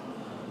eylesin.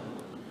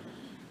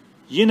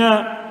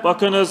 Yine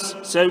bakınız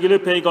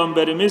sevgili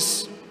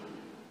Peygamberimiz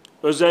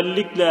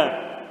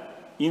özellikle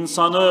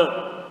insanı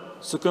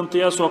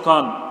sıkıntıya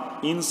sokan,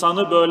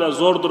 insanı böyle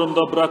zor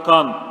durumda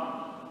bırakan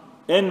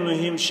en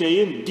mühim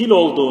şeyin dil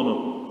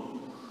olduğunu,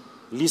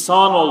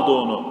 lisan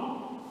olduğunu,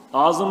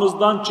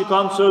 ağzımızdan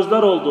çıkan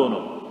sözler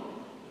olduğunu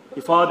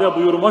ifade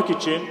buyurmak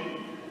için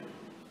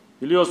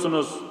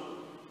biliyorsunuz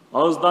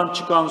ağızdan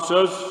çıkan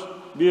söz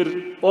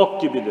bir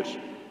ok gibidir.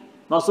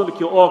 Nasıl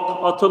ki ok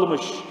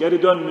atılmış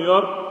geri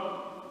dönmüyor,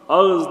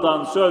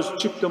 ağızdan söz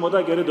çıktı mı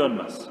da geri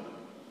dönmez.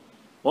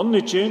 Onun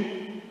için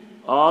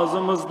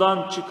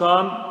ağzımızdan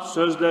çıkan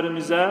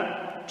sözlerimize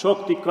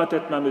çok dikkat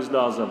etmemiz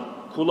lazım.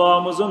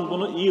 Kulağımızın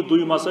bunu iyi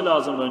duyması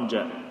lazım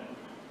önce.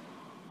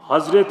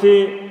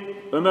 Hazreti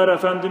Ömer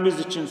Efendimiz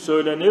için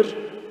söylenir.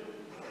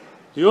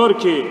 Diyor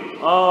ki,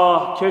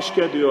 ah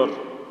keşke diyor,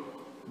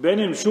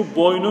 benim şu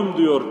boynum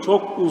diyor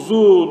çok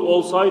uzun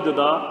olsaydı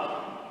da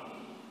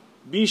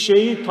bir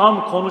şeyi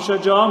tam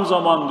konuşacağım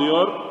zaman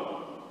diyor,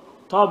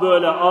 ta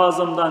böyle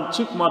ağzımdan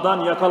çıkmadan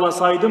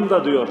yakalasaydım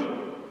da diyor,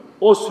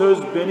 o söz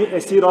beni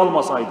esir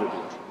almasaydı diyor.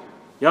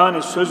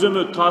 Yani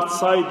sözümü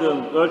tartsaydım,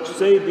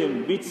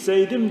 ölçseydim,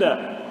 bitseydim de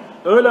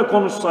öyle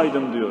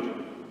konuşsaydım diyor.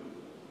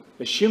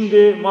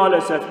 Şimdi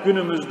maalesef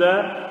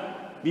günümüzde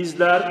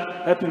bizler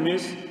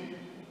hepimiz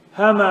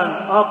hemen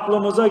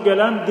aklımıza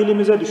gelen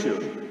dilimize düşüyor.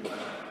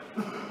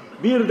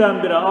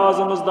 Birdenbire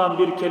ağzımızdan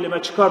bir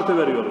kelime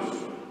çıkartıveriyoruz.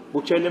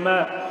 Bu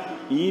kelime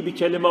iyi bir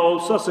kelime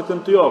olsa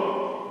sıkıntı yok.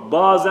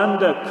 Bazen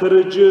de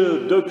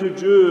kırıcı,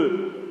 dökücü,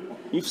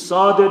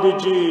 ifsad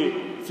edici,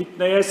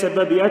 fitneye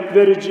sebebiyet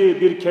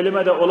verici bir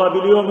kelime de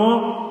olabiliyor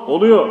mu?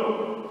 Oluyor.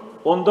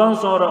 Ondan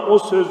sonra o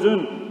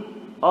sözün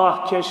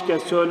ah keşke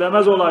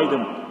söylemez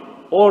olaydım,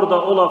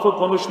 orada o lafı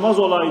konuşmaz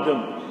olaydım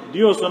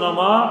diyorsun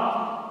ama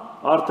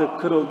artık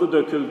kırıldı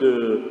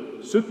döküldü,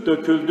 süt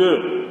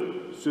döküldü.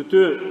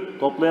 Sütü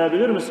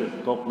Toplayabilir misin?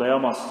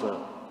 Toplayamazsın.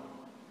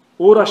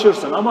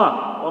 Uğraşırsın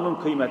ama onun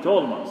kıymeti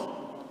olmaz.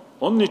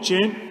 Onun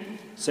için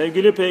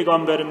sevgili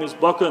Peygamberimiz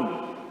bakın,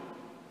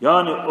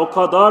 yani o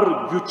kadar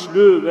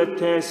güçlü ve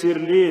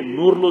tesirli,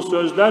 nurlu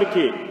sözler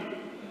ki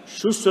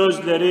şu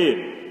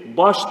sözleri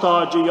baş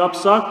tacı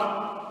yapsak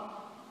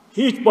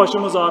hiç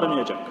başımız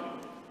ağrımayacak.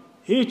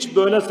 Hiç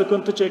böyle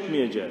sıkıntı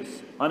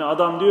çekmeyeceğiz. Hani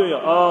adam diyor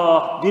ya,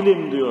 ah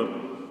dilim diyor,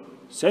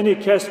 seni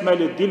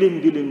kesmeli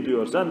dilim dilim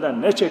diyor,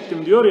 senden ne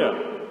çektim diyor ya.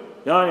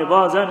 Yani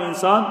bazen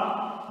insan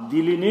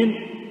dilinin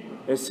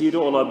esiri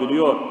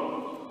olabiliyor.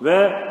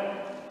 Ve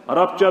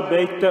Arapça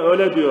beytte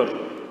öyle diyor.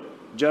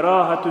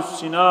 Cerahatü's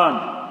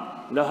sinan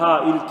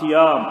leha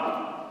iltiyam.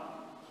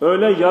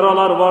 Öyle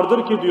yaralar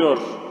vardır ki diyor,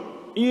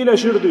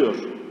 iyileşir diyor.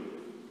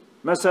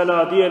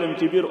 Mesela diyelim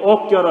ki bir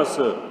ok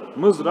yarası,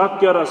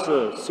 mızrak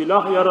yarası,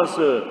 silah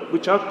yarası,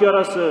 bıçak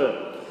yarası.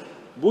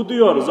 Bu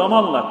diyor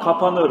zamanla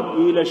kapanır,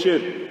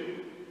 iyileşir.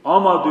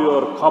 Ama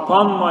diyor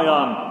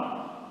kapanmayan,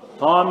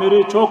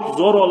 tamiri çok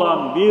zor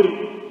olan bir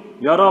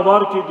yara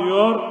var ki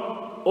diyor,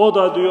 o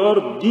da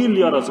diyor dil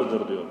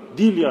yarasıdır diyor.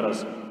 Dil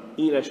yarası.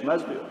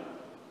 İyileşmez diyor.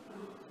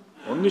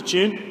 Onun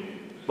için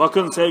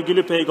bakın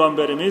sevgili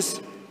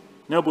Peygamberimiz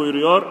ne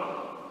buyuruyor?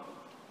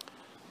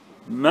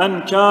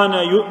 Men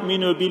kâne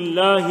yu'minu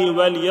billahi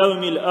vel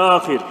yevmil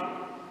âhir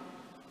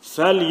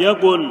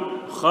felyekul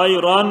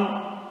hayran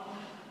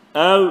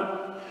ev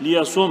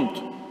liyasumt.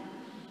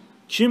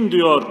 Kim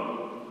diyor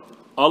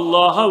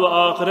Allah'a ve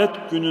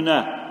ahiret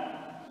gününe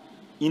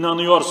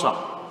inanıyorsa,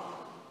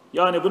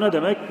 yani bu ne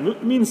demek?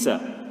 Müminse,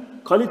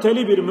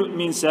 kaliteli bir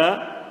müminse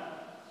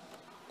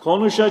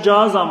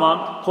konuşacağı zaman,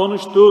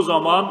 konuştuğu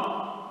zaman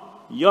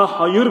ya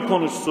hayır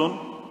konuşsun,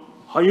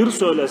 hayır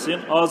söylesin,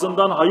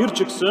 ağzından hayır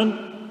çıksın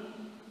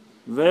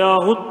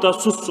veyahut da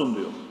sussun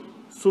diyor.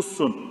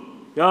 Sussun.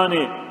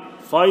 Yani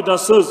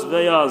faydasız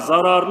veya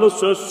zararlı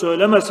söz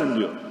söylemesin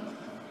diyor.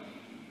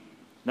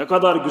 Ne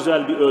kadar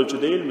güzel bir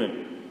ölçü değil mi?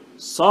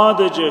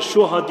 Sadece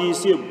şu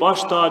hadisi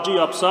baş tacı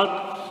yapsak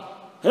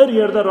her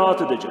yerde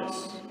rahat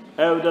edeceğiz.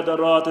 Evde de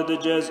rahat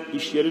edeceğiz,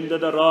 iş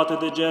yerinde de rahat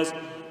edeceğiz.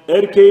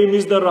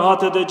 Erkeğimiz de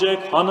rahat edecek,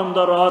 hanım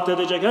da rahat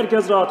edecek,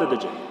 herkes rahat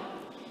edecek.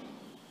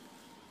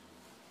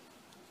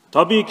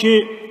 Tabii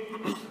ki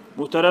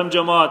muhterem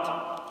cemaat,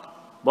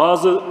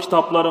 bazı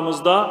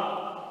kitaplarımızda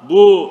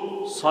bu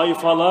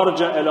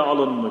sayfalarca ele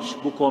alınmış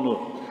bu konu,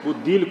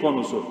 bu dil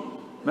konusu.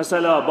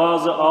 Mesela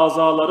bazı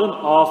azaların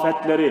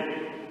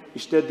afetleri,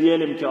 işte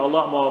diyelim ki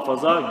Allah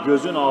muhafaza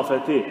gözün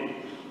afeti.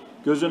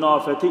 Gözün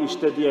afeti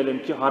işte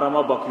diyelim ki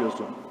harama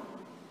bakıyorsun.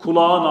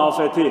 Kulağın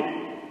afeti,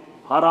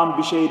 haram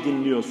bir şey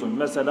dinliyorsun.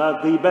 Mesela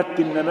gıybet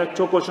dinlemek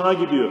çok hoşuna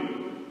gidiyor.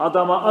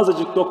 Adama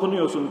azıcık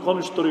dokunuyorsun,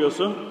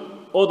 konuşturuyorsun.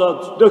 O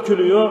da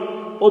dökülüyor.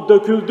 O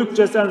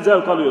döküldükçe sen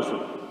zevk alıyorsun.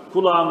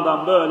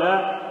 Kulağından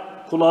böyle,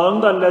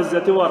 kulağın da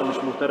lezzeti varmış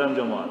muhterem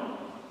cemaat.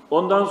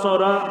 Ondan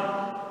sonra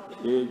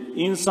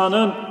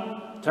insanın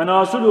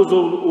tenasül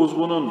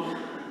uzvunun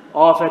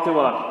afeti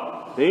var.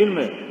 Değil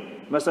mi?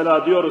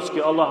 Mesela diyoruz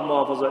ki Allah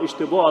muhafaza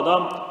işte bu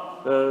adam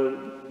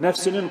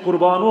nefsinin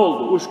kurbanı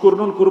oldu,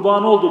 uşkurunun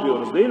kurbanı oldu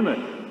diyoruz değil mi?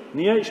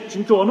 Niye?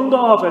 Çünkü onun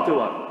da afeti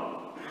var.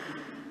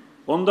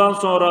 Ondan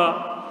sonra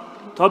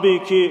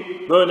tabii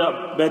ki böyle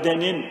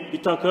bedenin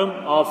bir takım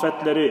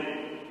afetleri,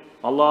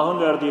 Allah'ın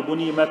verdiği bu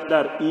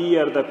nimetler iyi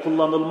yerde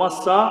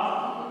kullanılmazsa,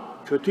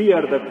 kötü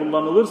yerde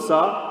kullanılırsa,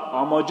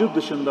 amacı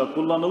dışında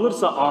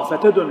kullanılırsa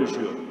afete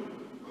dönüşüyor.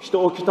 İşte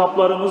o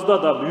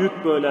kitaplarımızda da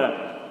büyük böyle,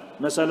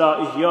 mesela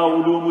İhya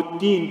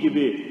Ulumuddin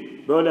gibi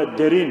böyle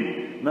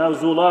derin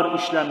mevzular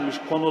işlenmiş,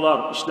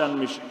 konular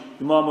işlenmiş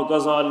İmam-ı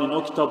Gazali'nin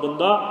o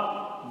kitabında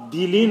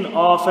dilin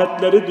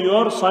afetleri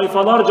diyor,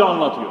 sayfalarca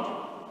anlatıyor.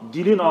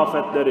 Dilin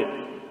afetleri.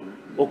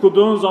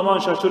 Okuduğun zaman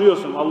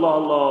şaşırıyorsun. Allah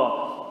Allah.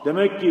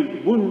 Demek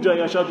ki bunca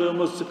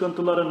yaşadığımız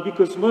sıkıntıların bir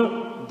kısmı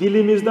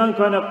dilimizden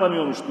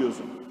kaynaklanıyormuş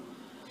diyorsun.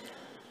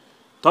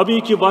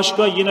 Tabii ki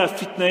başka yine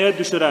fitneye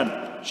düşüren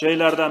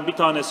şeylerden bir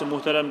tanesi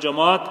muhterem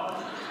cemaat,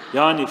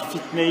 yani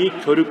fitneyi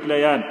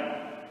körükleyen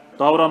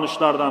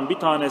davranışlardan bir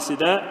tanesi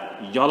de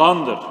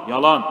yalandır.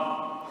 Yalan.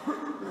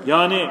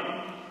 Yani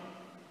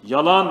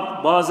yalan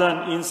bazen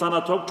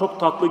insana çok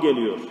tatlı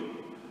geliyor.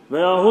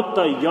 Veyahut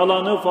da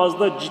yalanı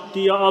fazla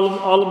ciddiye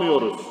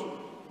almıyoruz.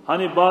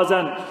 Hani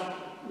bazen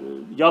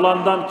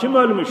yalandan kim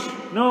ölmüş?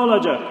 Ne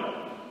olacak?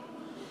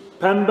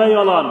 Pembe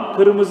yalan,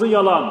 kırmızı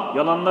yalan.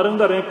 Yalanların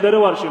da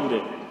renkleri var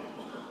şimdi.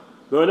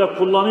 Böyle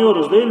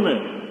kullanıyoruz değil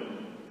mi?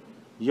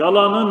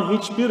 Yalanın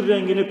hiçbir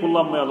rengini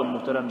kullanmayalım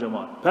muhterem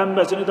cemaat.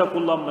 Pembesini de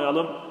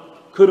kullanmayalım,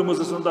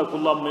 kırmızısını da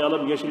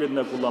kullanmayalım, yeşilini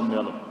de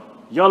kullanmayalım.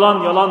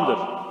 Yalan yalandır.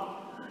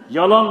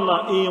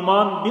 Yalanla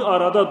iman bir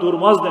arada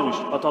durmaz demiş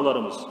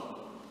atalarımız.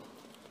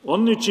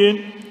 Onun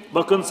için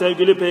bakın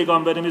sevgili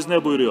Peygamberimiz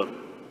ne buyuruyor?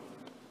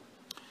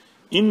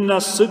 İnne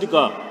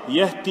sıdga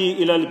yehdi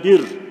ilel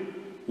bir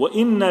ve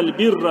innel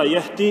birra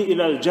yehdi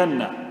ilel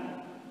cennet.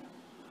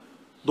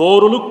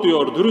 Doğruluk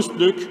diyor,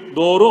 dürüstlük,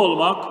 doğru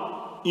olmak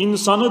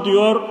insanı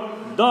diyor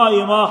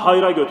daima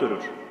hayra götürür.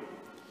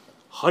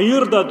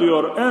 Hayır da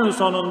diyor en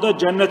sonunda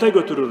cennete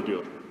götürür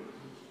diyor.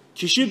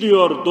 Kişi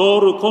diyor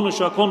doğru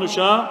konuşa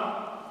konuşa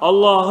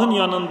Allah'ın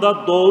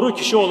yanında doğru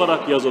kişi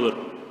olarak yazılır.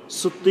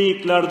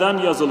 Sıddıklerden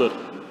yazılır.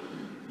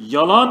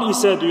 Yalan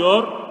ise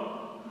diyor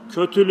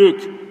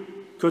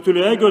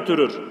kötülüğe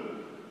götürür.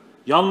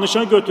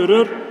 Yanlışa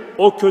götürür.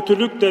 O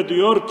kötülük de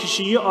diyor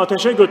kişiyi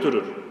ateşe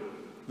götürür.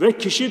 Ve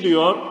kişi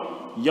diyor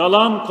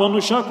yalan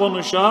konuşa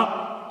konuşa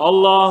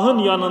Allah'ın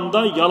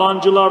yanında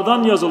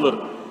yalancılardan yazılır.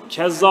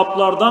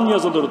 Kezzaplardan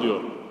yazılır diyor.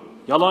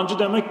 Yalancı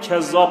demek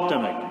kezzap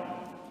demek.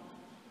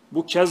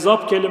 Bu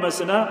kezzap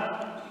kelimesine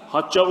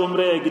hacca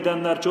umreye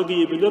gidenler çok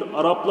iyi bilir.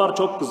 Araplar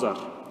çok kızar.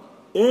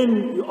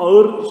 En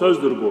ağır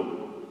sözdür bu.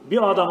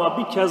 Bir adama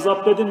bir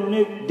kezzap dedin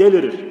mi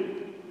delirir.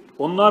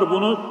 Onlar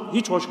bunu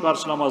hiç hoş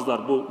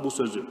karşılamazlar bu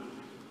sözü.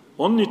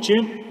 Onun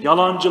için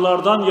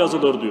yalancılardan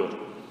yazılır diyor.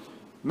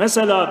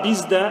 Mesela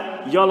bizde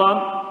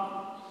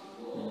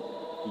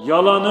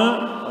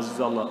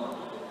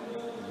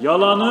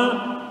yalanı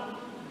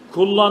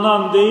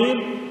kullanan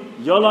değil,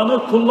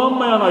 yalanı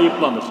kullanmayan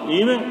ayıplanır.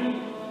 İyi mi?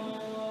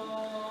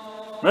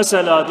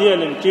 Mesela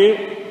diyelim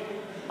ki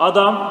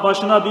adam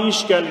başına bir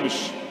iş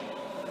gelmiş.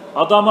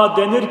 Adama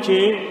denir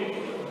ki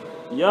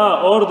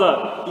ya orada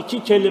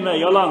 2 kelime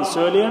yalan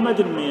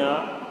söyleyemedin mi ya?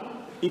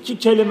 2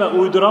 kelime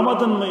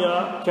uyduramadın mı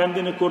ya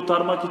kendini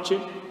kurtarmak için?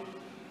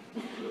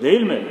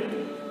 Değil mi?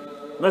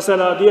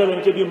 Mesela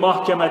diyelim ki bir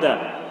mahkemede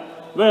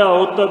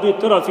veyahut da bir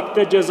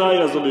trafikte ceza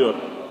yazılıyor.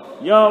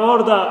 Ya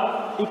orada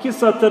 2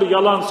 satır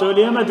yalan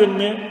söyleyemedin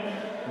mi?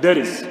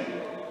 Deriz.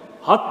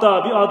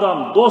 Hatta bir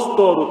adam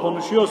dosdoğru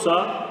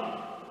konuşuyorsa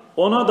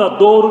ona da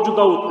doğrucu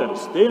Davut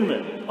deriz. Değil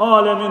mi?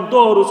 Alemin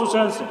doğrusu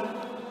sensin.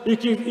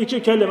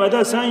 2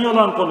 kelimede sen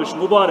yalan konuş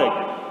mübarek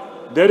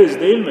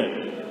deriz değil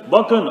mi?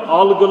 Bakın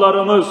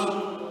algılarımız,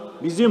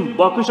 bizim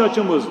bakış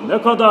açımız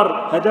ne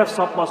kadar hedef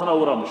sapmasına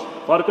uğramış.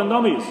 Farkında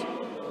mıyız?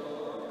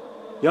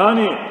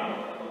 Yani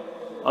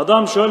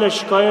adam şöyle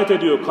şikayet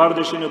ediyor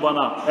kardeşini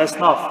bana,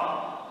 esnaf.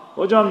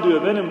 Hocam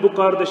diyor benim bu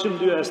kardeşim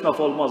diyor esnaf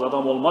olmaz,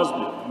 adam olmaz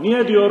diyor.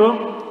 Niye diyorum?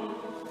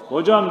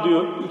 Hocam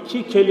diyor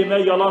 2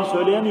 kelime yalan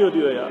söyleyemiyor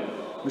diyor ya.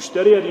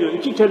 Müşteriye diyor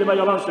 2 kelime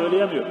yalan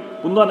söyleyemiyor.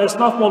 Bundan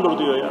esnaf mı olur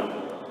diyor ya.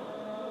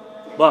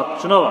 Bak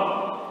şuna bak.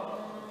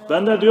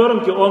 Ben de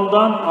diyorum ki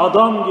ondan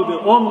adam gibi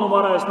 10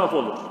 numara esnaf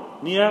olur.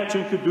 Niye?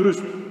 Çünkü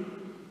dürüst.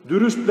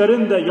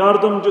 Dürüstlerin de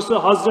yardımcısı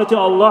Hazreti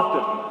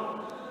Allah'tır.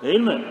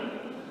 Değil mi?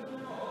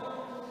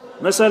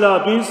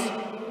 Mesela biz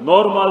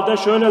normalde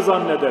şöyle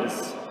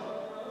zannederiz.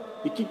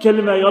 2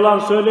 kelime yalan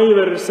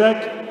söyleyiverirsek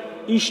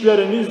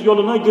işlerimiz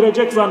yoluna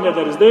girecek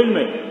zannederiz değil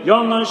mi?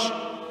 Yanlış.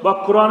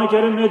 Bak Kur'an-ı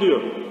Kerim ne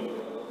diyor?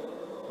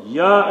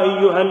 Ya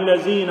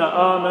eyyühellezine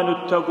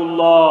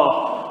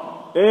amenüttegullah.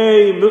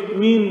 Ey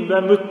mümin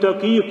ve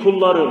müttaki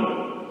kullarım.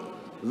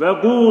 Ve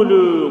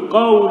gûlü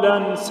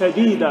kavlen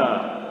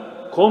sedîdâ.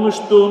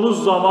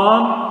 Konuştuğunuz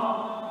zaman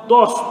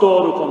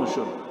dosdoğru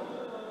konuşun.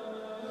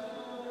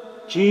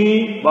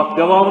 Ki, bak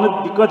devamını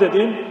dikkat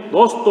edin.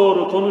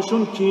 Dosdoğru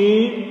konuşun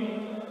ki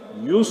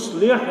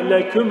yuslih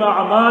leküm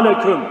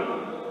a'mâleküm.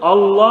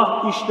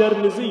 Allah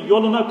işlerinizi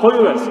yoluna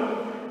koyuversin.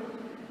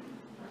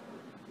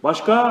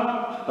 Başka?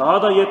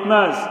 Daha da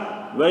yetmez.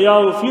 Ve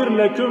yağfir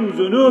leküm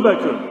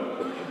zünûbeküm.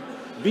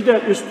 Bir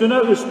de üstüne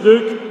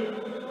üstlük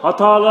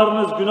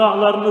hatalarınız,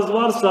 günahlarınız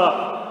varsa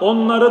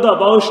onları da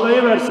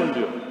bağışlayıversin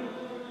diyor.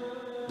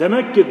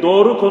 Demek ki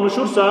doğru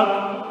konuşursak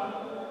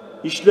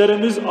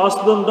işlerimiz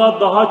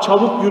aslında daha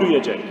çabuk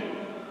yürüyecek.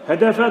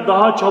 Hedefe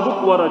daha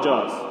çabuk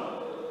varacağız.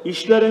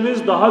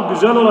 İşlerimiz daha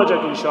güzel olacak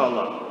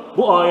inşallah.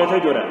 Bu ayete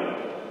göre.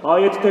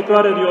 Ayeti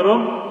tekrar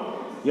ediyorum.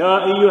 Ya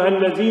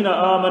eyyühellezine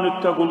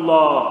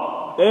amenüttegullah.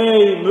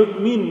 Ey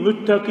mümin,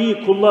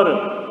 müttaki kullarım.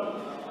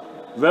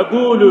 Ve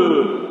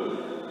gûlü.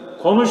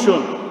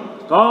 Konuşun.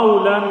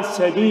 Kavlen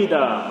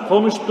sedîdâ.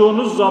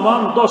 Konuştuğunuz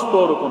zaman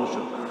dosdoğru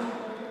konuşun.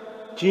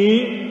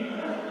 Ki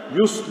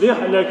yuslih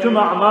leküm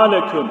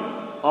a'mâleküm.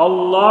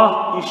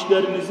 Allah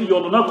işlerinizi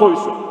yoluna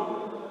koysun.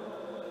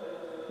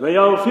 Ve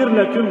yağfir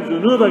leküm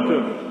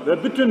zünûbeküm.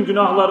 Ve bütün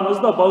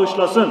günahlarınızı da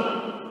bağışlasın.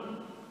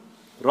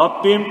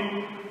 Rabbim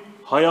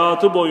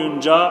hayatı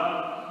boyunca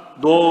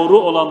doğru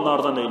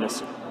olanlardan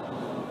eylesin.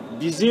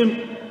 Bizim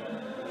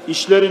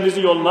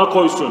işlerimizi yoluna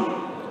koysun.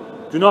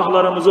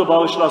 Günahlarımızı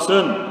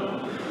bağışlasın.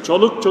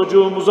 Çoluk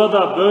çocuğumuza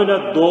da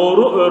böyle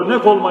doğru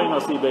örnek olmayı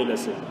nasip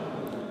eylesin.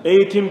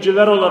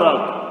 Eğitimciler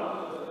olarak,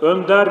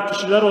 önder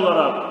kişiler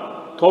olarak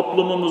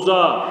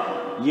toplumumuza,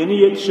 yeni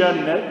yetişen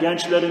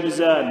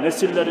gençlerimize,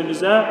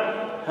 nesillerimize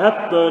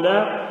hep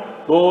böyle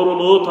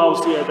doğruluğu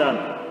tavsiye eden,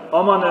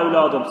 aman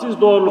evladım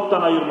siz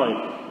doğruluktan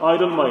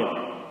ayrılmayın.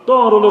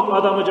 Doğruluk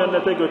adamı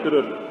cennete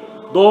götürür.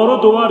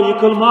 Doğru duvar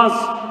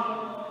yıkılmaz.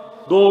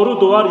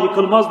 Doğru duvar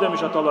yıkılmaz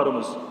demiş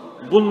atalarımız.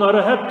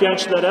 Bunları hep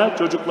gençlere,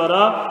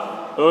 çocuklara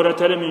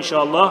öğretelim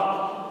inşallah.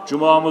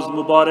 Cumamız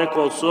mübarek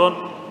olsun.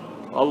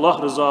 Allah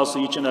rızası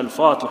için El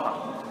Fatiha.